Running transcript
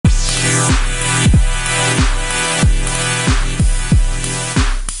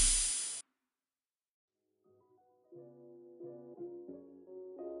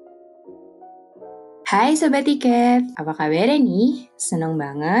Hai Sobat Tiket, apa kabarnya nih? Seneng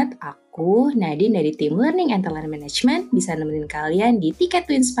banget aku, Nadine dari tim Learning and Talent Management bisa nemenin kalian di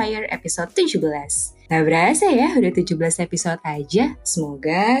Tiket to Inspire episode 17. Gak berasa ya, udah 17 episode aja.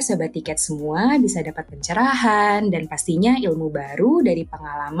 Semoga Sobat Tiket semua bisa dapat pencerahan dan pastinya ilmu baru dari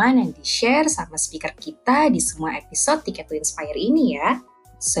pengalaman yang di-share sama speaker kita di semua episode Tiket to Inspire ini ya.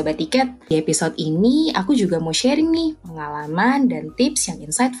 Sobat Tiket, di episode ini aku juga mau sharing nih pengalaman dan tips yang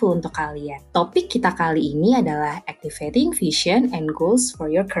insightful untuk kalian. Topik kita kali ini adalah Activating Vision and Goals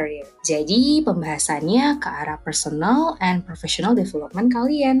for Your Career. Jadi pembahasannya ke arah personal and professional development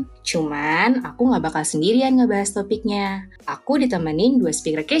kalian. Cuman aku gak bakal sendirian ngebahas topiknya. Aku ditemenin 2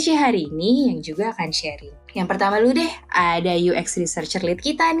 speaker Kezia hari ini yang juga akan sharing. Yang pertama dulu deh, ada UX Researcher Lead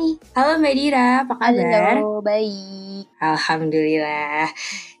kita nih. Halo Mbak Dira, apa kabar? Halo, baik. Alhamdulillah.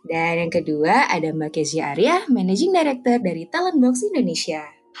 Dan yang kedua ada Mbak Kezia Arya, Managing Director dari Talentbox Indonesia.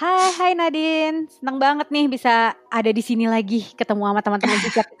 Hai Nadine, senang banget nih bisa ada di sini lagi ketemu sama teman-teman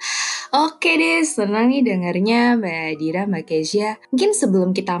juga. Oke deh, senang nih dengarnya Mbak Dira, Mbak Kezia. Mungkin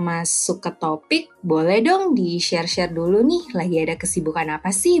sebelum kita masuk ke topik, boleh dong di-share-share dulu nih, lagi ada kesibukan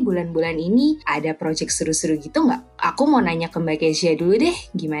apa sih bulan-bulan ini? Ada project seru-seru gitu nggak? Aku mau nanya ke Mbak Kezia dulu deh,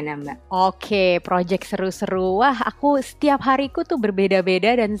 gimana Mbak? Oke, project seru-seru. Wah, aku setiap hariku tuh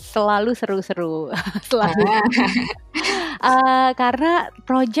berbeda-beda dan selalu seru-seru. Selalu. Karena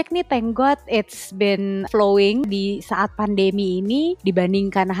project nih, thank God it's been flowing di saat pandemi ini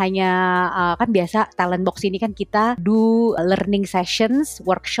dibandingkan hanya kan biasa Talentbox ini kan kita do learning sessions,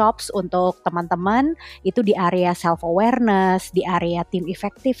 workshops untuk teman-teman itu di area self-awareness, di area team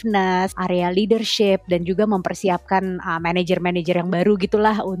effectiveness, area leadership dan juga mempersiapkan manajer-manajer yang baru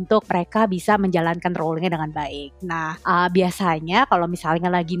gitulah untuk mereka bisa menjalankan role-nya dengan baik. Nah, biasanya kalau misalnya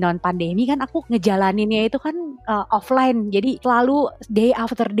lagi non-pandemi kan aku ngejalaninnya itu kan offline. Jadi selalu day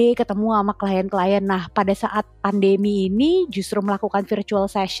after day ketemu sama klien-klien. Nah, pada saat pandemi ini justru melakukan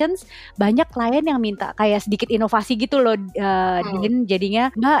virtual sessions, banyak klien yang minta kayak sedikit inovasi gitu loh. Dan jadinya,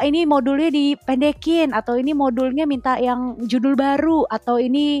 Mbak ini modulnya dipendekin atau ini modulnya minta yang judul baru atau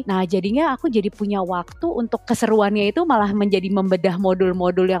ini. Nah, jadinya aku jadi punya waktu untuk keseruannya itu malah menjadi membedah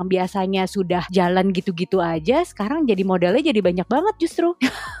modul-modul yang biasanya sudah jalan gitu-gitu aja. Sekarang jadi modalnya jadi banyak banget justru.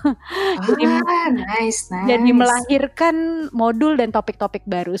 Nice. Jadi melahirkan modul dan topik-topik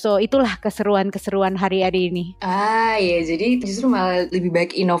baru. So itulah keseruan-keseruan hari-hari ini. Ya jadi justru malah lebih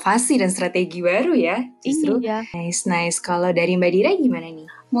baik inovasi dan strategi baru ya. Justru Iya. Nice. Kalau dari Mbak Dira gimana nih?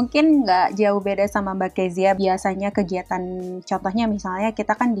 Mungkin nggak jauh beda sama Mbak Kezia. Biasanya kegiatan, contohnya misalnya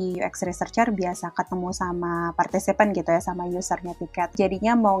kita kan di UX Researcher biasa ketemu sama partisipan gitu ya, sama usernya tiket.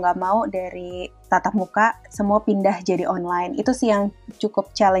 Jadinya mau nggak mau dari tatap muka semua pindah jadi online. Itu sih yang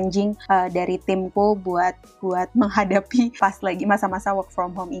cukup challenging dari timku buat menghadapi pas lagi masa-masa work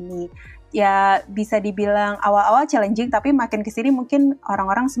from home ini. Ya bisa dibilang awal-awal challenging, tapi makin kesini mungkin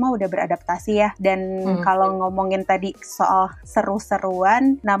orang-orang semua udah beradaptasi ya. Dan kalau ngomongin tadi soal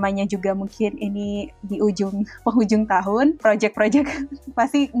seru-seruan, namanya juga mungkin ini di penghujung tahun, project-project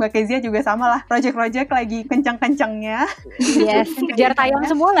pasti Mbak Kezia juga sama lah, project-project lagi kencang-kencangnya. Yes, kejar tayang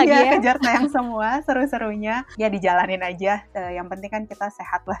semua lagi ya. Kejar tayang semua, seru-serunya. Ya dijalanin aja, yang penting kan kita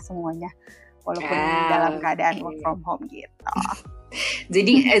sehat lah semuanya, walaupun dalam keadaan work from home gitu.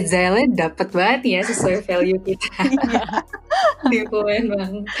 Jadi agile-nya dapet banget ya sesuai value kita. Dikumen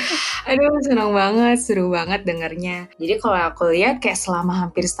banget. Aduh, senang banget, seru banget dengarnya. Jadi kalau aku lihat kayak selama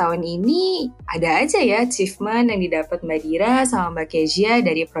hampir setahun ini ada aja ya achievement yang didapat Mbak Dira sama Mbak Kezia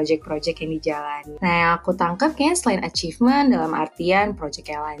dari project-project yang dijalani. Nah, yang aku tangkap kayaknya selain achievement dalam artian project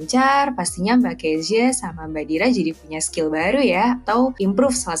yang lancar, pastinya Mbak Kezia sama Mbak Dira jadi punya skill baru ya, atau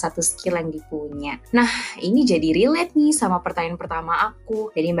improve salah satu skill yang dipunya. Nah, ini jadi relate nih sama pertanyaan pertama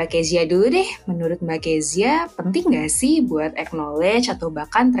aku. Jadi Mbak Kezia dulu deh, menurut Mbak Kezia penting gak sih buat acknowledge atau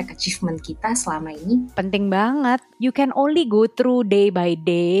bahkan track achievement kita selama ini? Penting banget. You can only go through day by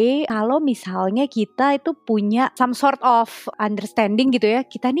day kalau misalnya kita itu punya some sort of understanding gitu ya.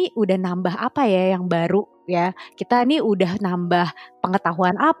 Kita nih udah nambah apa ya yang baru ya. Kita nih udah nambah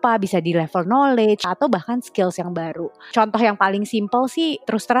pengetahuan apa, bisa di level knowledge atau bahkan skills yang baru. Contoh yang paling simple sih,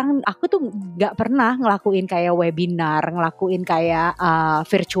 terus terang aku tuh gak pernah ngelakuin kayak webinar, ngelakuin kayak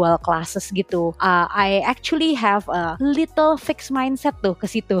virtual classes gitu. I actually have a little fixed mindset tuh ke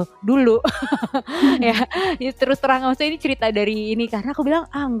situ dulu. Ya, terus terang maksudnya ini cerita dari ini karena aku bilang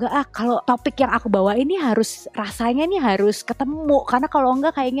kalau topik yang aku bawa ini harus rasanya nih harus ketemu, karena kalau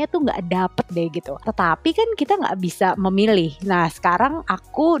enggak kayaknya tuh nggak dapet deh gitu. Tetapi Tapi kan kita nggak bisa memilih. Nah sekarang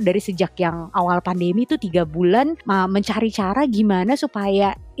aku dari sejak yang awal pandemi itu 3 bulan mencari cara gimana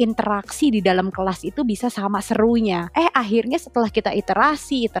supaya interaksi di dalam kelas itu bisa sama serunya. Akhirnya setelah kita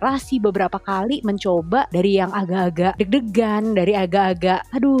iterasi beberapa kali mencoba dari yang agak-agak deg-degan, dari agak-agak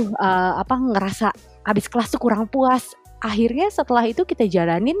ngerasa habis kelas tuh kurang puas. Akhirnya setelah itu kita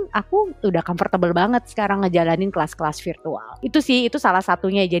jalanin, aku udah comfortable banget sekarang ngejalanin kelas-kelas virtual. Itu salah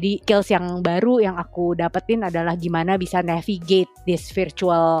satunya. Jadi skills yang baru yang aku dapetin adalah gimana bisa navigate this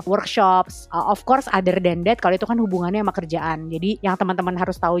virtual workshops. Of course other than that, kalau itu kan hubungannya sama kerjaan. Jadi yang teman-teman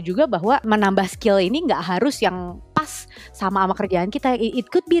harus tahu juga bahwa menambah skill ini gak harus yang pas sama kerjaan kita.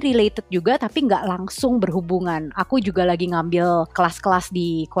 It could be related juga tapi gak langsung berhubungan. Aku juga lagi ngambil kelas-kelas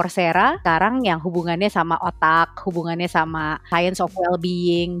di Coursera sekarang yang hubungannya sama otak, hubungannya sama science of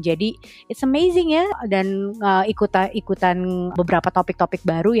well-being. Jadi it's amazing ya. Dan ikutan beberapa topik-topik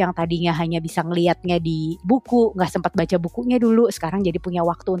baru yang tadinya hanya bisa ngelihatnya di buku, gak sempat baca bukunya dulu, sekarang jadi punya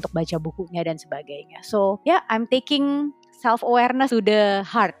waktu untuk baca bukunya dan sebagainya. So yeah, I'm taking self-awareness to the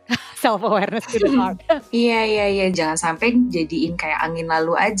heart. Self-awareness to the heart. Iya. Jangan sampai jadiin kayak angin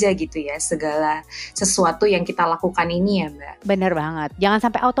lalu aja gitu ya. Segala sesuatu yang kita lakukan ini ya Mbak. Bener banget. Jangan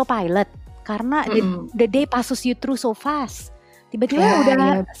sampai autopilot. Karena the day passes you through so fast.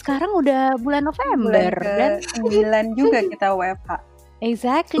 Tiba-tiba sekarang udah bulan November. Bulan ke-9 juga kita WFH.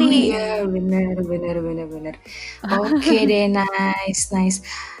 Exactly. Oh iya, bener. Oke deh, nice.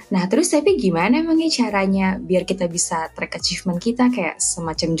 Nah, terus tapi gimana emangnya caranya biar kita bisa track achievement kita kayak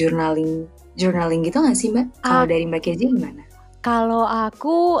semacam journaling gitu gak sih Mbak? Kalau dari Mbak Kezia gimana? Kalau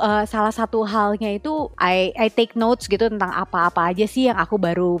aku salah satu halnya itu I take notes gitu tentang apa-apa aja sih yang aku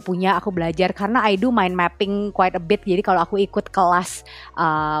baru punya, aku belajar karena I do mind mapping quite a bit. Jadi kalau aku ikut kelas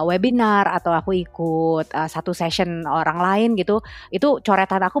webinar atau aku ikut satu session orang lain gitu, itu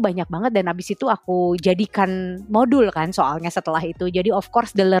coretan aku banyak banget dan abis itu aku jadikan modul kan soalnya setelah itu. Jadi of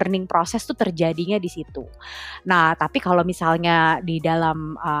course the learning process tuh terjadinya di situ. Nah tapi kalau misalnya di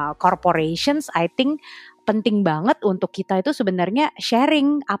dalam corporations, I think penting banget untuk kita itu sebenarnya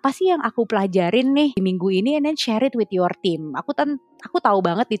sharing apa sih yang aku pelajarin nih di minggu ini and then share it with your team. Aku tahu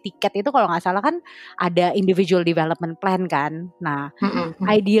banget di tiket itu kalau nggak salah kan ada individual development plan kan. Nah,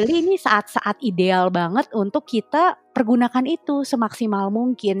 ideally ini saat-saat ideal banget untuk kita pergunakan itu semaksimal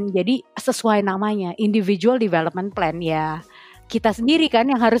mungkin. Jadi sesuai namanya individual development plan ya. Kita sendiri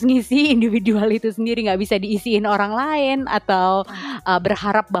kan yang harus ngisi individual itu sendiri, nggak bisa diisiin orang lain atau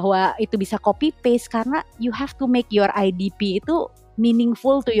berharap bahwa itu bisa copy paste karena you have to make your IDP itu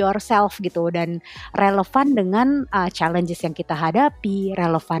meaningful to yourself gitu dan relevan dengan challenges yang kita hadapi,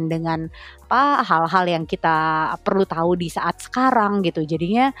 relevan dengan hal-hal yang kita perlu tahu di saat sekarang gitu.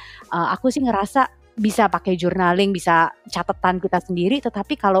 Jadinya aku sih ngerasa bisa pakai journaling, bisa catatan kita sendiri,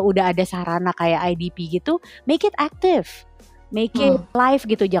 tetapi kalau udah ada sarana kayak IDP gitu, make it active. Make it live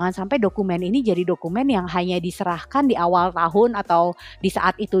gitu, jangan sampai dokumen ini jadi dokumen yang hanya diserahkan di awal tahun atau di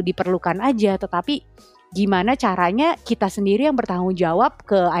saat itu diperlukan aja, tetapi gimana caranya kita sendiri yang bertanggung jawab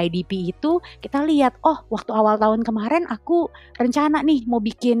ke IDP itu, kita lihat, oh waktu awal tahun kemarin aku rencana nih mau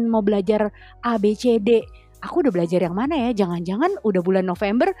belajar A, B, C, D, aku udah belajar yang mana ya, jangan-jangan udah bulan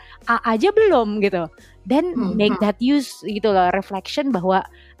November A aja belum gitu, then make that use gitu loh, reflection bahwa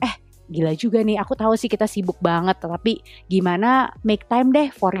gila juga nih, aku tahu sih kita sibuk banget, tapi gimana make time deh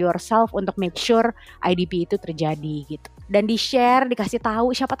for yourself untuk make sure IDP itu terjadi gitu. Dan di-share, dikasih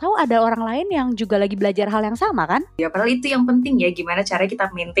tahu, siapa tahu ada orang lain yang juga lagi belajar hal yang sama kan? Ya padahal itu yang penting ya, gimana cara kita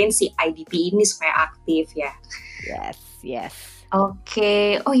maintain si IDP ini supaya aktif ya. Yes.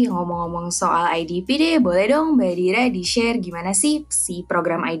 Oke, oh ya ngomong-ngomong soal IDP deh, boleh dong Mbak Dira di-share gimana sih si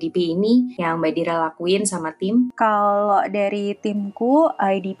program IDP ini yang Mbak Dira lakuin sama tim? Kalau dari timku,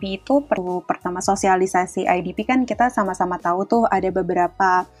 IDP itu perlu pertama sosialisasi IDP kan kita sama-sama tahu tuh ada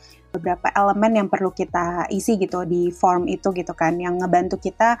beberapa elemen yang perlu kita isi gitu di form itu gitu kan, yang ngebantu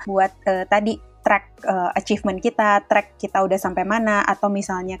kita buat track achievement kita, track kita udah sampai mana, atau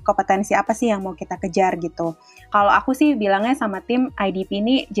misalnya kompetensi apa sih yang mau kita kejar gitu. Kalau aku sih bilangnya sama tim, IDP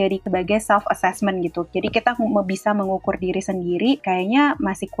ini jadi sebagai self-assessment gitu. Jadi kita bisa mengukur diri sendiri, kayaknya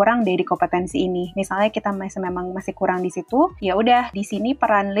masih kurang dari kompetensi ini. Misalnya kita memang masih kurang di situ, ya udah di sini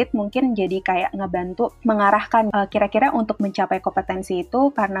peran lead mungkin jadi kayak ngebantu mengarahkan kira-kira untuk mencapai kompetensi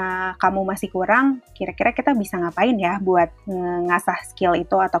itu, karena kamu masih kurang, kira-kira kita bisa ngapain ya buat ngasah skill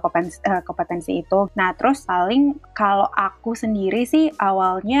itu atau kompetensi kompetensi itu. Nah, terus paling kalau aku sendiri sih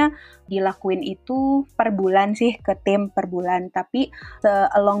awalnya dilakuin itu per bulan sih, ke tim per bulan. Tapi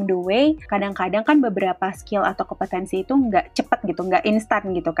along the way, kadang-kadang kan beberapa skill atau kompetensi itu nggak cepet gitu, nggak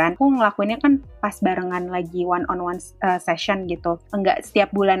instan gitu kan. Aku ngelakuinnya kan pas barengan lagi one-on-one session gitu. Nggak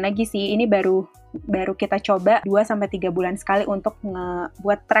setiap bulan lagi sih, ini baru kita coba 2-3 bulan sekali untuk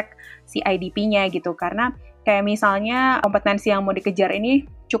ngebuat track si IDP-nya gitu. Karena kayak misalnya kompetensi yang mau dikejar ini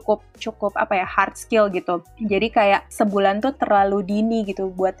cukup hard skill gitu. Jadi kayak sebulan tuh terlalu dini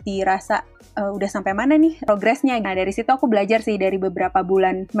gitu buat dirasa udah sampai mana nih progresnya. Nah, dari situ aku belajar sih dari beberapa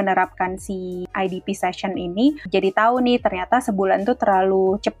bulan menerapkan si IDP session ini. Jadi tahu nih ternyata sebulan tuh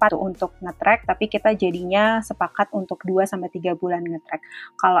terlalu cepat untuk nge-track, tapi kita jadinya sepakat untuk 2-3 bulan nge-track.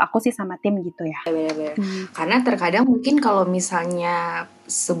 Kalau aku sih sama tim gitu ya. Benar-benar. Karena terkadang mungkin kalau misalnya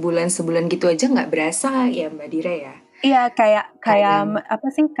sebulan gitu aja nggak berasa ya Mbak Dira ya. Iya, kayak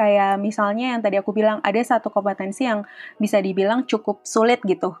misalnya yang tadi aku bilang ada satu kompetensi yang bisa dibilang cukup sulit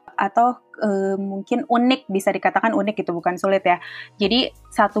gitu, atau mungkin unik, bisa dikatakan unik gitu, bukan sulit ya. Jadi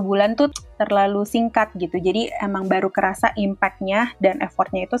 1 bulan tuh terlalu singkat gitu, jadi emang baru kerasa impact-nya dan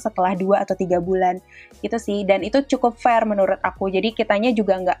effortnya itu setelah 2 atau 3 bulan itu sih, dan itu cukup fair menurut aku. Jadi kitanya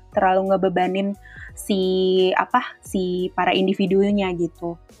juga nggak terlalu ngebebanin si para individunya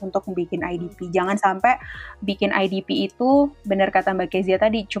gitu untuk bikin IDP. Jangan sampai bikin IDP itu, bener kata Mbak Kezia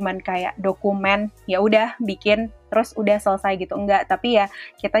tadi, cuman kayak dokumen, ya udah bikin terus udah selesai gitu. Enggak, tapi ya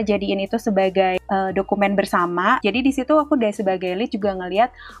kita jadiin itu sebagai dokumen bersama. Jadi di situ aku udah sebagai lead juga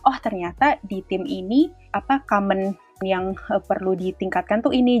ngelihat, oh ternyata di tim ini common yang perlu ditingkatkan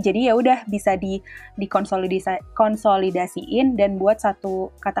tuh ini. Jadi ya udah bisa dikonsolidasiin dan buat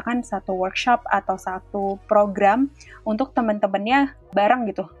satu workshop atau satu program untuk teman-temannya bareng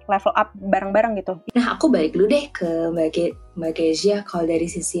gitu, level up bareng-bareng gitu. Nah, aku balik dulu deh ke Mbak Kezia. Kalau dari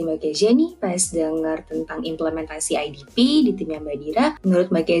sisi Mbak Kezia nih, pas dengar tentang implementasi IDP di timnya Mbak Dira,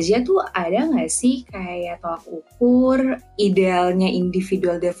 menurut Mbak Kezia tuh ada nggak sih kayak tolak ukur idealnya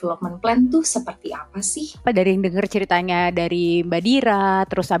individual development plan tuh seperti apa sih? Dari yang denger ceritanya dari Mbak Dira,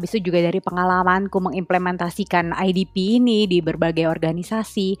 terus habis itu juga dari pengalamanku mengimplementasikan IDP ini di berbagai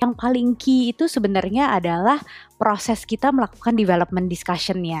organisasi, yang paling key itu sebenarnya adalah proses kita melakukan development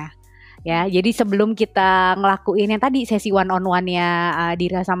discussion-nya. Ya, jadi sebelum kita ngelakuin yang tadi sesi one-on-one-nya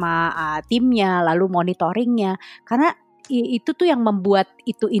Dira sama timnya, lalu monitoringnya, karena itu tuh yang membuat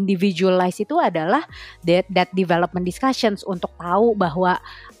itu individualize itu adalah that development discussions, untuk tahu bahwa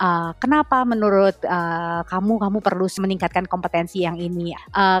kenapa menurut kamu perlu meningkatkan kompetensi yang ini.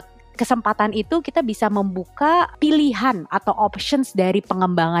 Kesempatan itu kita bisa membuka pilihan atau options dari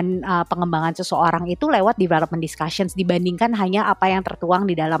pengembangan seseorang itu lewat development discussions, dibandingkan hanya apa yang tertuang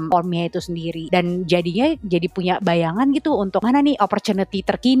di dalam formnya itu sendiri. Dan jadinya jadi punya bayangan gitu untuk mana nih opportunity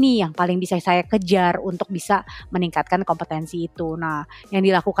terkini yang paling bisa saya kejar untuk bisa meningkatkan kompetensi itu. Nah, yang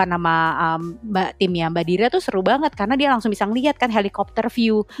dilakukan sama timnya Mbak Dira tuh seru banget karena dia langsung bisa ngeliat kan helikopter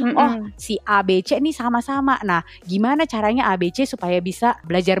view. Oh, si ABC nih sama-sama. Nah, gimana caranya ABC supaya bisa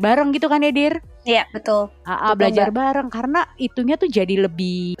belajar bareng gitu kan ya Dir? Iya, betul. Belajar bareng, karena itunya tuh jadi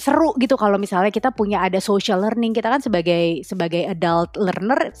lebih seru gitu kalau misalnya kita punya ada social learning. Kita kan sebagai adult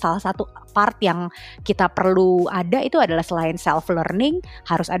learner, salah satu part yang kita perlu ada itu adalah selain self learning,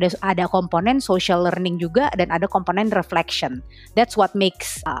 harus ada komponen social learning juga, dan ada komponen reflection. That's what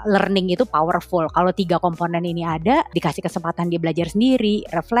makes learning itu powerful. Kalau 3 komponen ini ada, dikasih kesempatan dia belajar sendiri,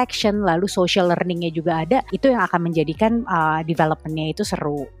 reflection, lalu social learningnya juga ada, itu yang akan menjadikan developmentnya itu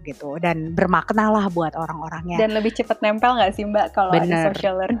seru gitu dan bermakna lah buat orang-orangnya. Dan lebih cepat nempel nggak sih Mbak kalau ada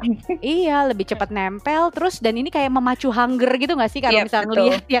social learning? Iya, lebih cepat nempel. Terus dan ini kayak memacu hunger gitu nggak sih, kalau misalnya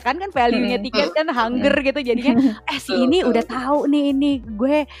ngelihat ya kan value-nya tiket kan hunger gitu, jadinya si ini udah tahu nih, ini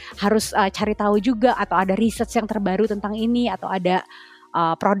gue harus cari tahu juga, atau ada research yang terbaru tentang ini, atau ada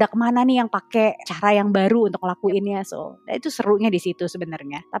produk mana nih yang pakai cara yang baru untuk ngelakuinnya. So itu serunya di situ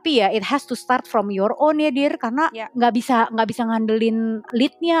sebenarnya. Tapi ya it has to start from your own ya Dir, karena nggak bisa ngandelin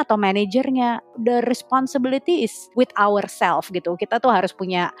leadnya atau manajernya. The responsibility is with ourselves gitu. Kita tuh harus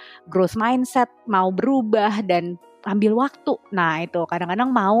punya growth mindset, mau berubah dan ambil waktu. Nah itu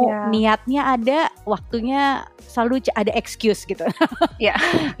kadang-kadang mau niatnya ada, waktunya selalu ada excuse gitu.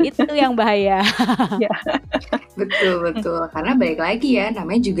 Itu yang bahaya. Betul. Karena balik lagi ya,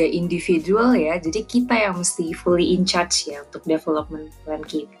 namanya juga individual ya. Jadi kita yang mesti fully in charge ya untuk development plan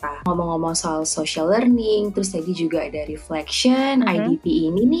kita. Ngomong-ngomong soal social learning, terus tadi juga ada reflection,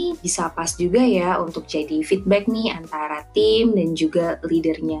 IDP ini nih bisa pas juga ya untuk jadi feedback nih antara tim dan juga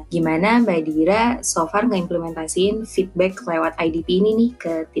leadernya. Gimana Mbak Dira so far ngeimplementasiin ngasih feedback lewat IDP ini nih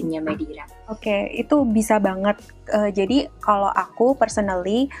ke timnya Mbak Dira? Oke, itu bisa banget. Jadi kalau aku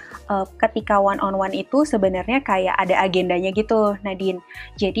personally, ketika one-on-one itu sebenarnya kayak ada agendanya gitu, Nadine.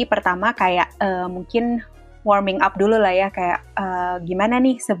 Jadi pertama kayak mungkin warming up dulu lah ya, kayak gimana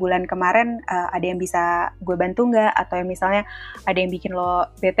nih sebulan kemarin ada yang bisa gue bantu nggak, atau yang misalnya ada yang bikin lo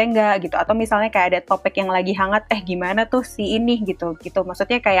bete nggak gitu, atau misalnya kayak ada topik yang lagi hangat, gimana tuh si ini gitu,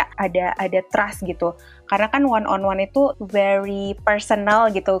 maksudnya kayak ada trust gitu, karena kan one on one itu very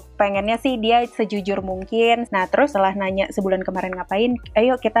personal gitu, pengennya sih dia sejujur mungkin. Nah terus setelah nanya sebulan kemarin ngapain,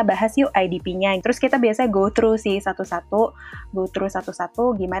 ayo kita bahas yuk IDP-nya, terus kita biasa go through satu-satu,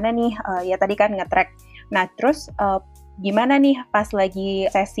 gimana nih, ya tadi kan nge-track. Nah, terus gimana nih pas lagi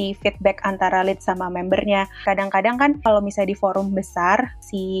sesi feedback antara lead sama membernya? Kadang-kadang kan kalau misalnya di forum besar,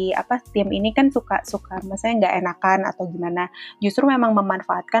 tim ini kan suka maksudnya nggak enakan atau gimana. Justru memang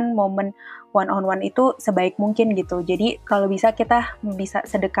memanfaatkan momen one-on-one itu sebaik mungkin gitu. Jadi kalau bisa kita bisa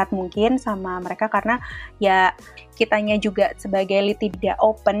sedekat mungkin sama mereka, karena ya kitanya juga sebagai lead tidak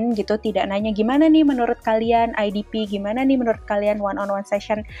open gitu, tidak nanya gimana nih menurut kalian IDP, gimana nih menurut kalian one-on-one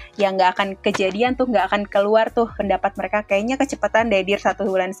session, yang nggak akan kejadian tuh, nggak akan keluar tuh pendapat mereka. Kayaknya kecepatan deh dir 1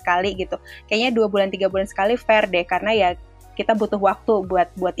 bulan sekali gitu, kayaknya 2 bulan 3 bulan sekali fair deh, karena ya kita butuh waktu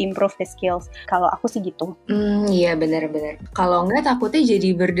buat improve the skills. Kalau aku sih gitu. Iya benar-benar. Kalau enggak takutnya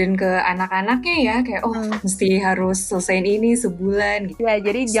jadi burden ke anak-anaknya ya, kayak mesti harus selesaiin ini sebulan gitu. Ya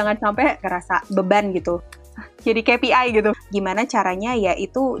jadi jangan sampai ngerasa beban gitu. Jadi KPI gitu. Gimana caranya ya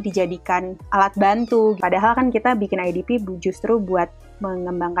itu dijadikan alat bantu. Padahal kan kita bikin IDP justru buat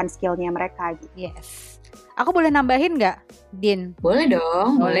mengembangkan skillnya mereka gitu. Yes. Aku boleh nambahin nggak, Din? Boleh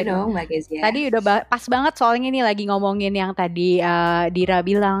dong Mbak Kezia. Tadi udah pas banget soalnya nih lagi ngomongin yang tadi Dira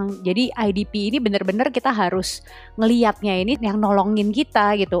bilang. Jadi IDP ini bener-bener kita harus ngelihatnya ini yang nolongin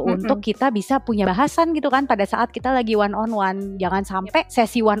kita gitu, untuk kita bisa punya bahasan gitu kan pada saat kita lagi one on one. Jangan sampai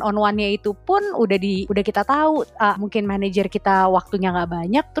sesi one on one-nya itu pun udah kita tahu mungkin manajer kita waktunya nggak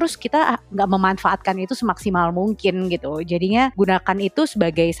banyak, terus kita nggak memanfaatkan itu semaksimal mungkin gitu. Jadinya gunakan itu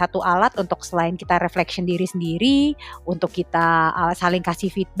sebagai satu alat untuk selain kita reflection diri sendiri, untuk kita saling kasih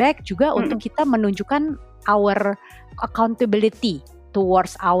feedback, juga untuk kita menunjukkan our accountability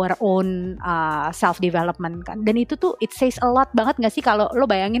towards our own self-development kan. Dan itu tuh it says a lot banget gak sih kalau lo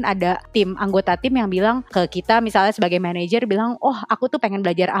bayangin ada anggota tim yang bilang ke kita, misalnya sebagai manajer bilang, oh aku tuh pengen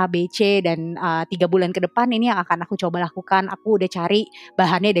belajar A, B, C dan 3 bulan ke depan ini yang akan aku coba lakukan. Aku udah cari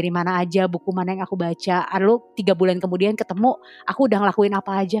bahannya dari mana aja, buku mana yang aku baca. Lalu 3 bulan kemudian ketemu, aku udah ngelakuin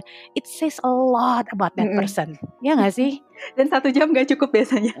apa aja. It says a lot about that person. Ya gak sih? Dan 1 jam gak cukup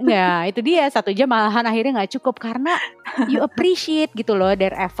biasanya. Ya itu dia, 1 jam malahan akhirnya gak cukup, karena you appreciate gitu loh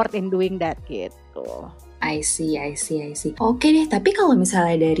their effort in doing that gitu. I see. Oke deh, tapi kalau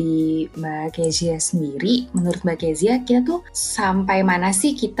misalnya dari Mbak Kezia sendiri, menurut Mbak Kezia, kita tuh sampai mana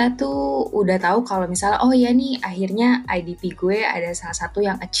sih kita tuh udah tahu kalau misalnya, oh ya nih akhirnya IDP gue ada salah satu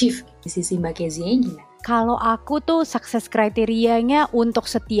yang achieve. Di sisi Mbak Kezia gimana? Kalau aku tuh success kriterianya untuk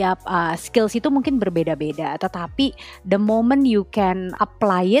setiap skills itu mungkin berbeda-beda, tetapi the moment you can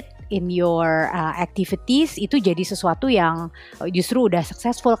apply it in your activities itu jadi sesuatu yang justru udah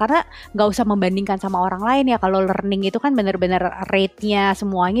successful, karena nggak usah membandingkan sama orang lain ya. Kalau learning itu kan benar-benar rate-nya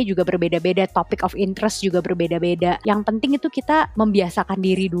semuanya juga berbeda-beda, topic of interest juga berbeda-beda. Yang penting itu kita membiasakan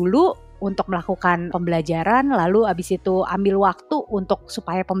diri dulu untuk melakukan pembelajaran, lalu abis itu ambil waktu untuk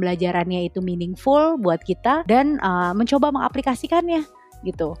supaya pembelajarannya itu meaningful buat kita, dan mencoba mengaplikasikannya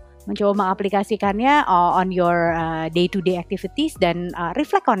gitu. Mencoba mengaplikasikannya on your day-to-day activities, dan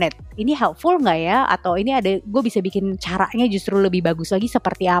reflect on it. Ini helpful nggak ya? Atau ini gue bisa bikin caranya justru lebih bagus lagi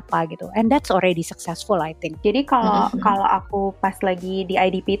seperti apa gitu. And that's already successful I think. Jadi kalau aku pas lagi di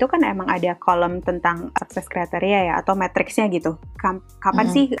IDP itu kan emang ada kolom tentang success criteria ya, atau matriksnya gitu. Kapan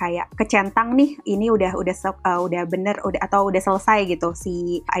sih kayak kecentang nih ini udah bener atau udah selesai gitu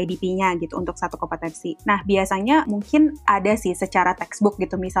si IDP-nya gitu untuk satu kompetensi. Nah biasanya mungkin ada sih secara textbook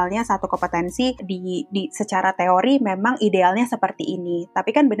gitu, misalnya satu kompetensi di secara teori memang idealnya seperti ini. Tapi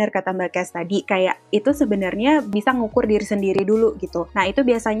kan benar kata Mbak Kes tadi, kayak itu sebenarnya bisa ngukur diri sendiri dulu gitu. Nah itu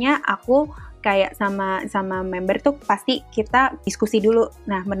biasanya aku kayak sama member tuh pasti kita diskusi dulu.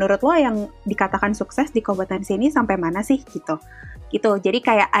 Nah menurut lo yang dikatakan sukses di kompetensi ini sampai mana sih gitu. Jadi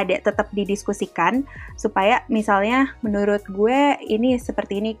kayak ada tetap didiskusikan supaya misalnya menurut gue ini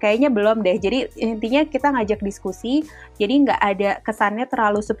seperti ini, kayaknya belum deh. Jadi intinya kita ngajak diskusi, jadi nggak ada kesannya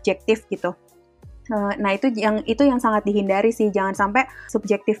terlalu subjektif gitu. Nah itu yang sangat dihindari sih, jangan sampai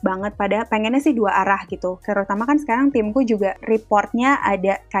subjektif banget. Pada pengennya sih dua arah gitu. Terutama kan sekarang timku juga reportnya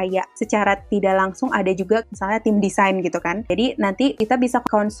ada kayak secara tidak langsung ada juga misalnya tim desain gitu kan. Jadi nanti kita bisa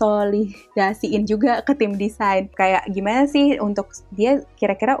konsolidasiin juga ke tim desain. Kayak gimana sih untuk dia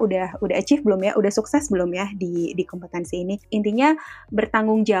kira-kira udah achieve belum ya, udah sukses belum ya di kompetensi ini. Intinya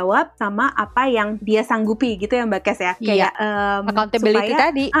bertanggung jawab sama apa yang dia sanggupi gitu ya Mbak Kes ya. Kayak accountability supaya,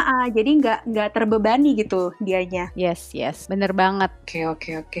 tadi. Jadi nggak terbebani gitu dianya. Yes, bener banget.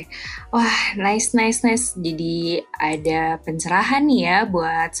 Oke. Wah, nice. Jadi ada pencerahan nih ya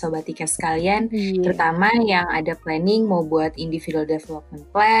buat Sobat Tiket sekalian, terutama yang ada planning mau buat individual development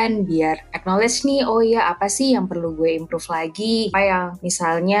plan, biar acknowledge nih, oh ya apa sih yang perlu gue improve lagi, apa yang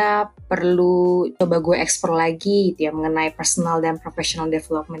misalnya perlu coba gue explore lagi gitu ya mengenai personal dan professional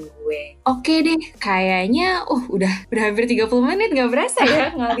development gue. Oke deh, kayaknya udah hampir 30 menit, gak berasa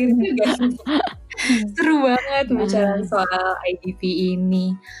ya ngalir juga. Seru banget bicara soal IDP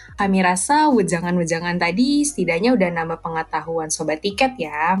ini. Kami rasa wejangan-wejangan tadi setidaknya udah nambah pengetahuan Sobat Tiket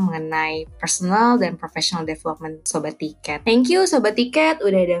ya mengenai personal dan professional development Sobat Tiket. Thank you Sobat Tiket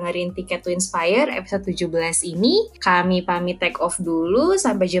udah dengerin Tiket to Inspire episode 17 ini. Kami pamit take off dulu,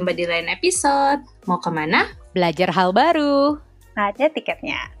 sampai jumpa di lain episode. Mau kemana? Belajar hal baru. Ada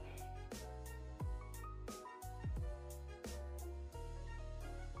tiketnya.